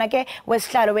ongumzukulwana ke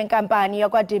wesihlalo wenkampani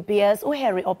yakwa-DBS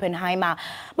uHarry Oppenheimer.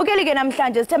 Bukeli ke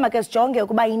namhlanje sithemba ke sijonge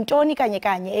ukuba yintoni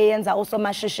kanye eyenza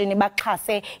osomashishini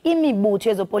baxhase imibutho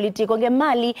yezopolitiko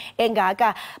ngemali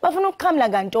engaka. Bafuna ukuxhamla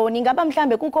ngantoni? Ngaba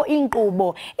mhlambe kukho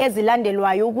inkqubo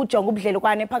ezilandelwayo ukujonga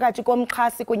ubudlelwane phakathi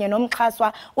komxhasi kunye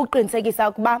nomxhaswa uqinisekisa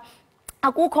ukuba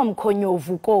akukho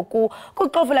mkhonyovu koku.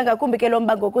 Kuxovula ngakumbi ke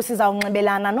lomba ngoku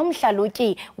sizawunxibelana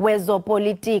nomhlalutyi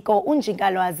wezopolitiko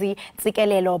uNjikelele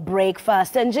Jikelele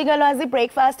Breakfast. Jikelele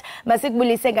Breakfast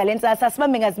masikubulise ngalentsasa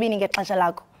sibambe ngazibini ngexesha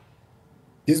lakho.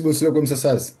 Isibusile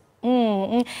komsasazi.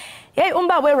 Hey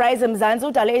umba weRise Mzansi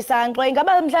udale isankxwe.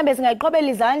 Ingaba mhlambe singayiqhobela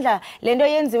izandla lento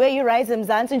yenziwe yiRise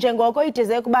Mzansi njengoko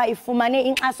idize kuba ifumane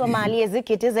inkxaso-mali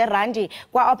yezigidi zerandi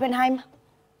kwa-Oppenheimer?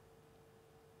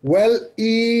 Well,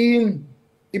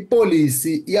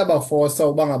 ipolicy iyabaforsa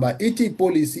uba ngaba ithi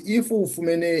ipolicy if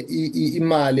ufumene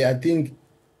imali I think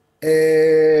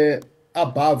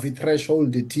above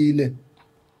threshold ethile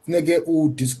funeke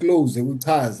udisclose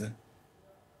uchaze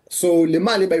So le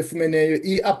mali bayifumeneyo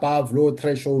I above low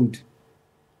threshold.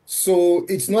 So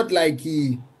it's not like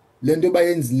le nto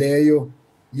bayenzileyo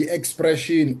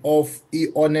yi-expression of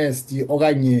i-honesty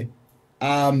okanye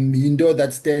into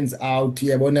that stands out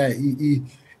yabona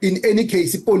in any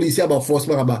case ipolice yabaforce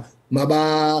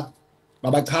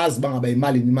mabachaze bangaba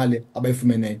imali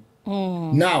abayifumeneyo.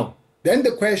 Now then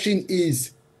the question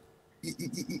is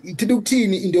ithi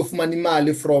ukuthini into yofumana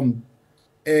imali from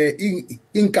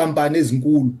inkampani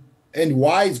ezinkulu and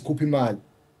why izikhupha imali.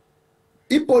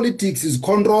 I-politics is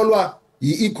controlled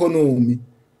yi-economy.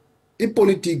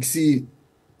 I-politics is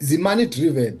money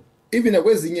driven. Even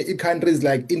kwezinye i-countries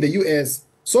like in the US,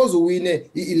 so win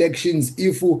elections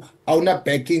if awuna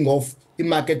backing of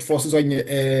i-market forces on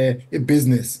a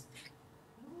business.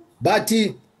 But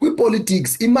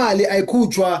kwi-politics imali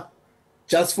ayikhutshwa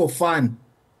just for fun.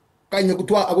 Kanye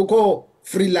kuthiwa akukho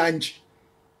free lunch.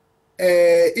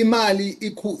 Imali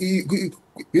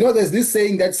you know there's this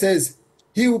saying that says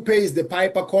he who pays the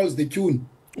piper calls the tune.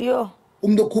 Yo.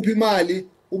 Umuntu okhupha imali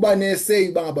uba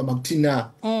ne-say bangaba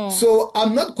makuthina. So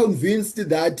I'm not convinced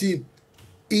that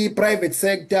the private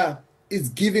sector is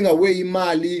giving away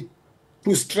imali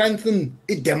to strengthen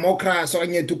a democracy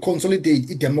or to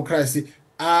consolidate a democracy.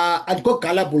 I'd go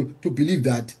gullible to believe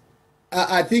that.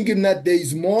 I think in that there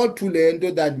is more to learn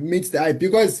that meets the eye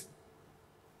because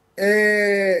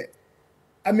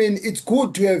I mean it's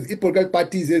good to have political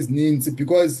parties as names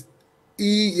because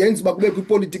yenza bakube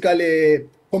political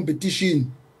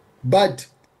competition, but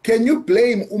can you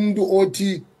blame umntu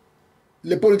othi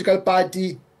le political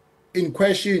party in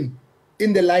question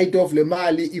in the light of le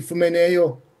mali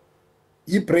ifumeneyo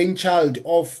yi-brainchild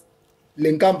of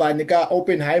le nkampani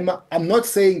ka-Oppenheimer? I'm not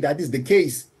saying that is the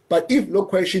case, but if no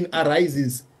question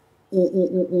arises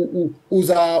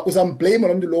uzamblame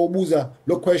lo mntu lo ubuza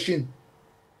lo question.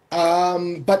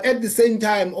 But at the same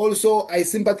time also I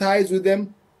sympathize with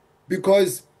them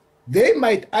because they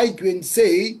might argue and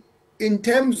say in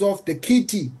terms of the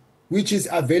kitty which is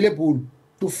available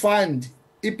to fund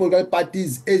political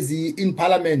parties as in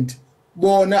parliament,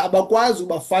 bona abakwazi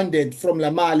uba funded from la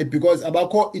mali because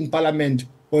abakho in parliament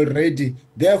already,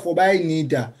 therefore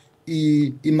bayinida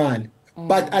imali.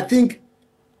 But I think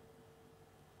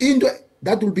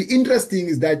that will be interesting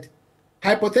is that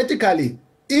hypothetically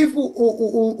if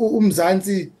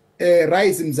Mzansi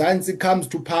Rise Mzansi comes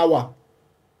to power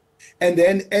and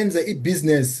then ends a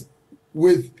business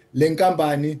with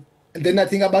Lenkambani, and then I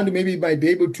think abantu maybe might be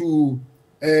able to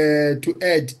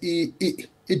add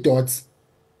dots.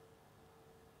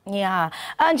 Yeah,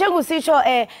 njengusisho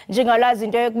njengalazi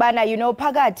into yokubana you know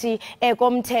phakathi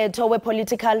komthetho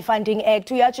we-Political Funding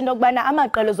Act uyatsho into yokubana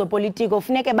amaqela ezopolitiko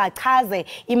kufuneke bachaze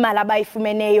imali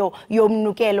abayifumeneyo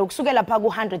yomnukelo kusukela pha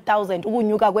ku-100,000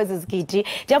 ukunyuka kwezi zigidi.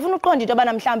 Ndiyafuna uqonda into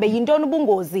yobana mhlambe yintoni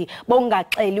ubungozi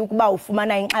bongaxeli ukuba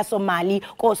ufumana inkxaso-mali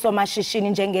koosomashishini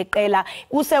njengeqela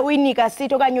use uyinika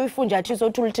sithi okanye uyifunjathiso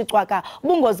uthi ulithi cwaka,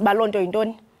 ubungozi baloo nto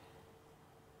yintoni?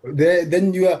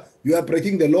 Then you are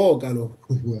breaking the law, Carlo.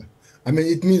 I mean,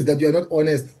 it means that you are not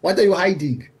honest. What are you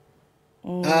hiding?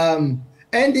 And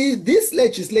this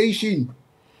legislation,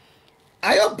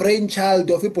 are you a brainchild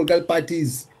of the political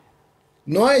parties?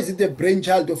 Nor is it the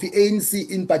brainchild of the ANC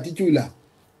in particular.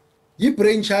 You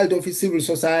brainchild of the civil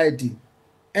society.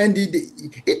 And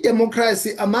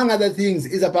democracy, among other things,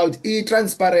 is about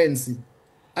transparency.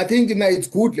 I think it's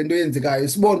good,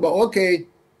 but okay,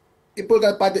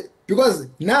 political party. Because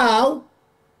now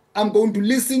I'm going to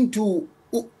listen to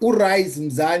Rise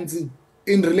Mzansi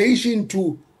in relation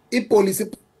to policy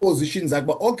positions.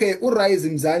 Okay, Rise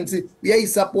Mzansi, we are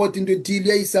supporting the deal,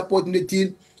 we are supporting the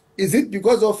deal. Is it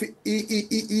because of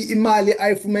imali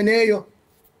ayifumeneyo?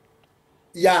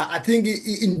 Yeah, I think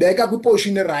in Beka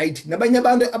kuposition right. Nabanye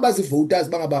abantu abazi voters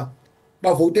bangaba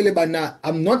bavotele bana.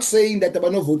 I'm not saying that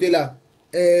abano votela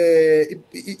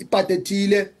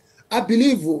ipathetile. I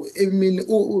believe, I mean,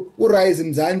 Rise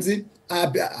Mzansi,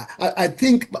 I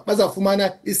think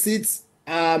bazafumana seats,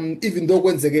 even though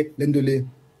kwenzeke lendole.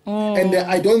 And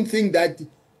I don't think that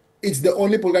it's the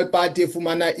only political party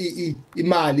fumana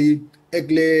imali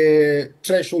ekle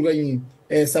threshold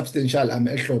substantial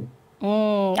ehlobo.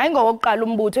 Ayingowokuqala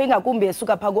umbutho ingakumbi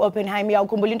esuka pha ku-Oppenheimer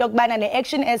uyawukhumbula into yokubana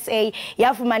ne-Action SA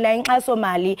yafumana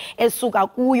inkxaso-mali esuka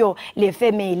kuyo le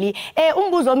family.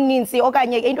 Umbuzo omninzi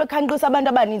okanye into ekhanqisa abantu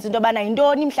abaninzi into yobana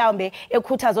yintoni mhlawumbe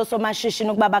ekhuthaza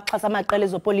oosomashishini ukuba baxhasa amaqela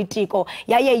ezopolitiko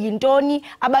yaye yintoni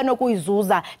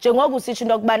abanokuyizuza njengoko usitsho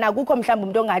into yokubana kukho mhlawumbe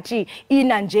umntu ongathi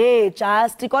ina nje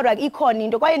just kodwa ikhona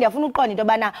into kwaye ndiyafuna uqonda into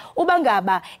yobana uba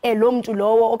ngaba lo mntu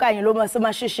lowo okanye lo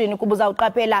somashishini kuba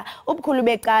uzawuqaphela ubukhulu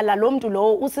becala lo lo muntu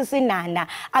lo usisinana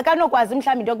akanokwazi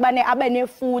mhlawumbe into yokubane abe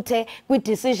nefuthe kwi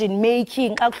decision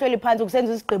making xa kuhleli phansi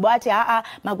kusenza isigqibo athi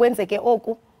makwenzeke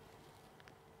oku.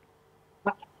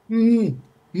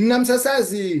 Mna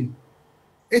msasazi,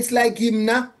 it's like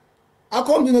mna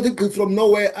akho mntu nothi from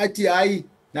nowhere athi hayi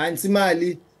nansi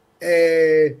imali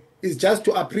is just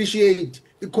to appreciate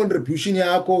the contribution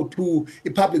yakho to a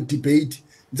public debate.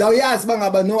 Zawuyazi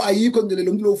bangaba no ayikho into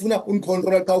lo muntu lo ufuna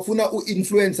uncontrol xa ufuna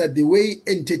uinfluencer the way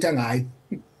enthetha ngayo.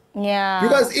 Yeah.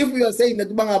 Because if we are saying that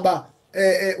bangaba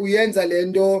uyenza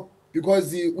lento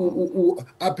because u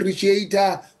appreciate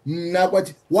mna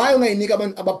kwathi why ungayinika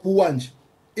abantu abaphuwa nje?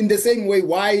 In the same way,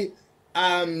 why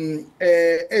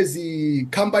as the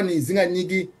companies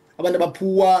zinganiki abantu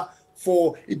abaphuwa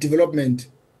for development.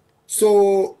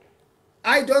 So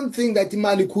I don't think that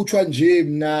imali ikhutshwa nje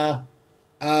mna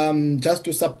just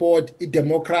to support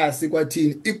democracy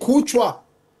kwathini. Ikhutshwa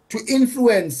to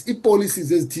influence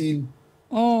policies ezithile.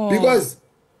 Because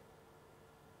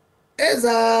as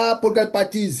a political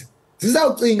parties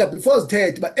zizawucinga before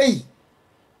zithethe but hey,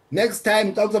 next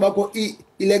time xa kuzabakho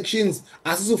elections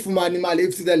asizofumana imali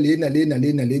efika lena.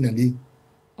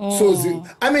 So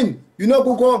I mean, you know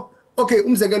kukho okay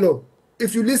umzekelo,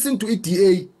 if you listen to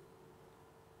EDA,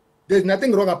 there's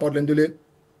nothing wrong about lento le.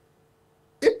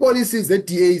 Policies that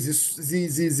DA is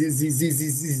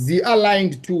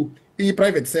aligned to the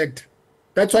private sector.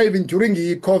 That's why even during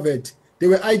the COVID they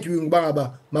were arguing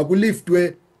bangaba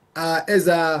makuliftwe as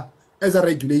a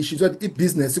regulation so that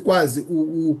business ikwazi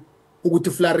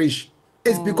to flourish.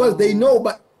 It's because they know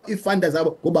but if funders are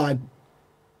go bad.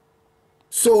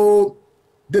 So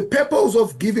the purpose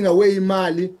of giving away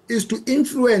Mali is to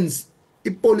influence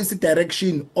the policy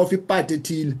direction of a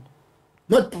party,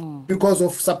 not because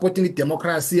of supporting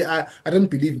democracy. I don't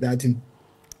believe that.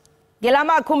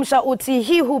 Gelama kumsha uthi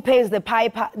he who pays the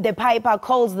piper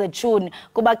calls the tune.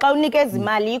 Kuba xa unikeza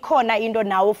imali ikhona into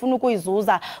nawe ufuna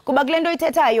ukuyizuza. Kuba kulento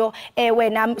ithethayo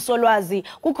wena Solwazi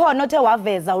kukhona othe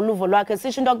waveza uluvo lwakhe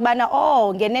sisho into okubana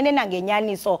ngenene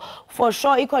nangenyaniso for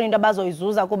sure ikhona into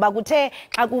abazoyizuza kuba kuthe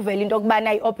xa kuvela into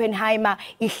okubana iOppenheimer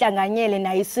ihlanganyele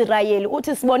nayiSirayeli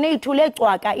uthi sibone ithule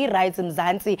ecwaka irights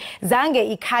Mzansi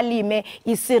zange ikhalime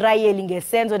iSirayeli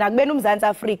ngesenzo nakubena uMzansi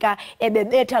Afrika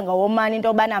ebebetha ngawomani into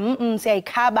obana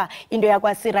siyayikhaba into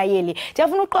yakwaSirayeli.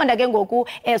 Ndiyafuna uqonda ke ngoku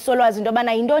Solwazi into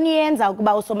bana yintoni yenza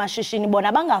ukuba usomashishini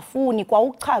bona bangafuni kwa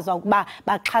ukuchaza ukuba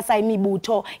baxhasa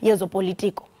imibutho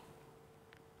yezopolitiko.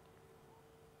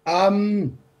 I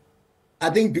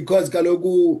think because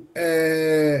kaloku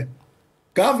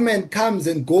government comes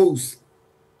and goes.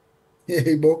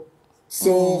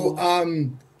 So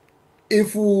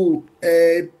if you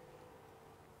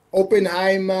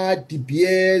Oppenheimer,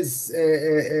 DBS,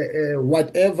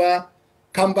 whatever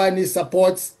company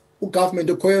supports government,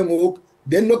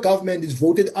 then no government is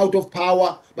voted out of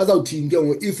power. If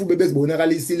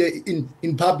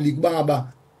in public,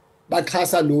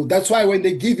 that's why when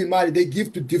they give money, they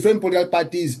give to different political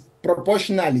parties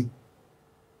proportionally.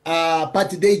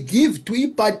 But they give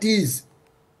to parties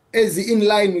as in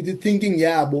line with the thinking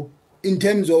yabo in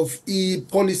terms of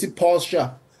policy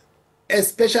posture,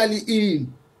 especially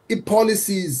in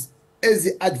policies as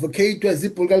the advocate as the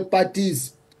political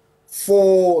parties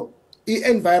for the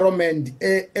environment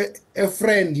a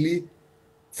friendly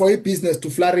for a business to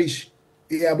flourish.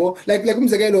 Like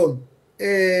umzekelo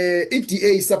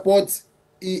EDA supports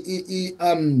the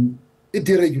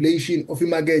deregulation of the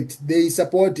market. They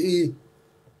support the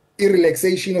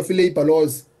relaxation of labor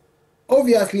laws.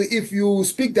 Obviously, if you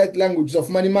speak that language of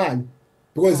money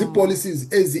because the policies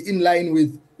is in line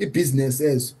with the business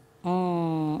as.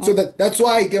 So that's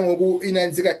why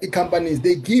in companies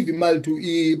they give money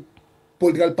to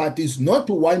political parties, not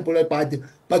to one political party,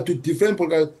 but to different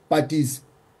political parties.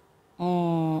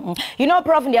 You know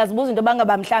Prof ndiyazibuza into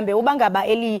bangaba mhlambe ubangaba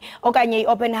eli okanye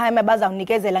iOppenheimer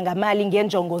bazawunikezela ngamali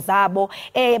ngenjongo zabo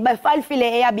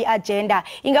bafalfile eyabi agenda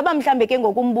ingaba mhlambe ke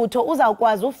ngokumbutho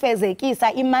uzawukwazi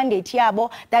ufezekisa imandate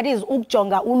yabo, that is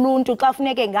ukujonga uluntu xa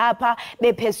funeke ngapha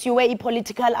bepursue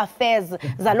ipolitical affairs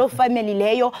zalo family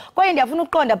leyo. Kwaye ndiyafuna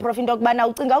ukuqonda Prof into okubana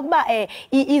ucinga ukuba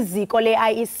iziko le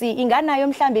IEC inganayo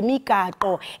mhlambe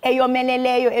imigaqo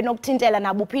eyomeleleyo enokuthintela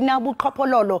nabuphi na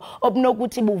buqhophololo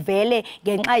obunokuthi buvele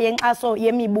ngenxa yenkxaso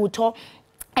yemibutho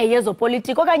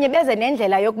yezopolitiko okanye beze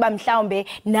nendlela yokuba mhlawumbe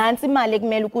nansi imali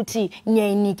ekumele ukuthi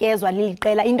nyayinikezwa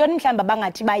liliqela intoni mhlawumbe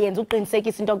bangathi bayenza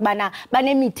uqinisekisa into okubana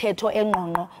banemithetho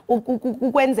engqongqo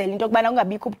ukwenzela into okubana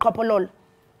ungabikho ubuqhophololo.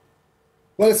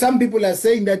 Well, some people are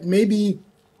saying that maybe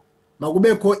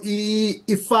makubekho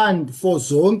i-fund for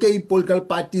zonke i-political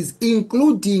parties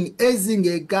including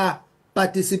ezingeka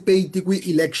participate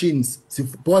kwi-elections.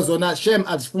 Sipho zona shem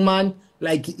azifumani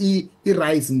like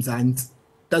rise Mzansi.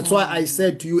 That's why I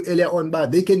said to you earlier on,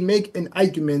 but they can make an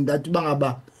argument that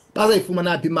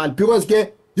because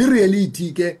the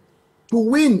reality to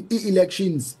win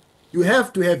elections, you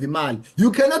have to have imali.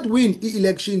 You cannot win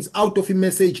elections out of a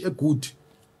message good.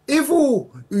 If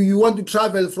you want to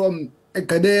travel from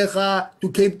Ekhaya to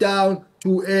Cape Town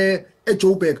to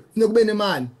Joburg, you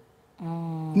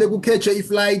catch a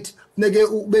flight,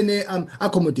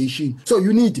 accommodation. So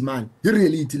you need man, the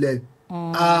reality le.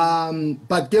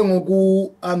 But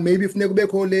maybe if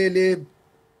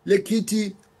le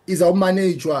kitty is our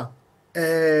manager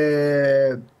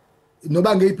no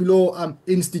below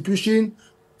institution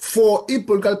for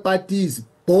political parties,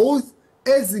 both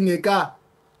as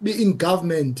be in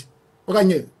government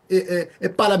okanye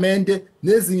parliament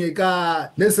nezingeka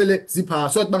nesele zipha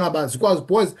so bangaba zikwazi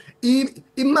because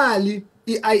imali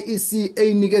iIEC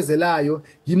eyinikezelayo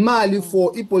imali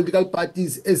for political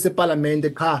parties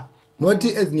parliament cha not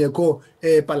ezingekho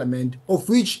parliament, of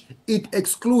which it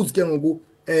excludes ke ngoku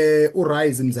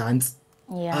uRise Mzansi.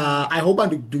 Yeah. I hope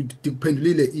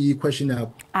andiphendulile i-question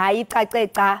yakho. Hayi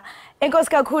caceca. Enkosi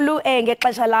kakhulu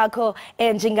ngexesha lakho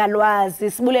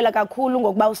njengalwazi. Sibulela kakhulu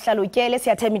ngokuba usihlala utyele.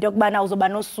 Siyathemba into yokubana uzoba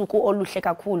nosuku oluhle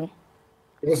kakhulu.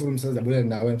 Enkosi Msazi, abulela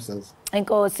nawe Msazi.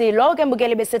 Enkosi lo ke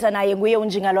mbukeli besetha naye nguye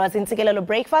unjingalwazi intsikelelo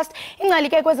breakfast. Ingcali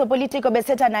ke kwezopolitiko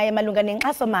besetha naye malunga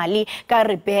nenkxaso mali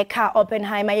kaRebecca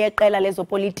Oppenheimer yeqela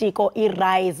lezopolitiko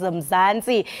iRise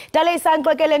Mzansi. Dale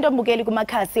isanxwe ke lento mbukeli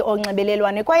kumakhasi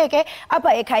onxibelelwane kwaye ke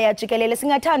apha ekhaya Jikelele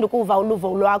singathanda ukuva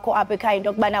uluvo lwakho apha ekhaya into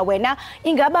yokubana wena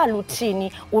ingaba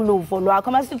luthini uluvo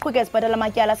lwakho. Masiqhubeke sibhatala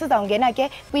amatyala sizawungena ke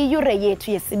kwiyure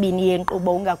yethu yesibini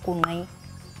yenkqubo ungagungqi.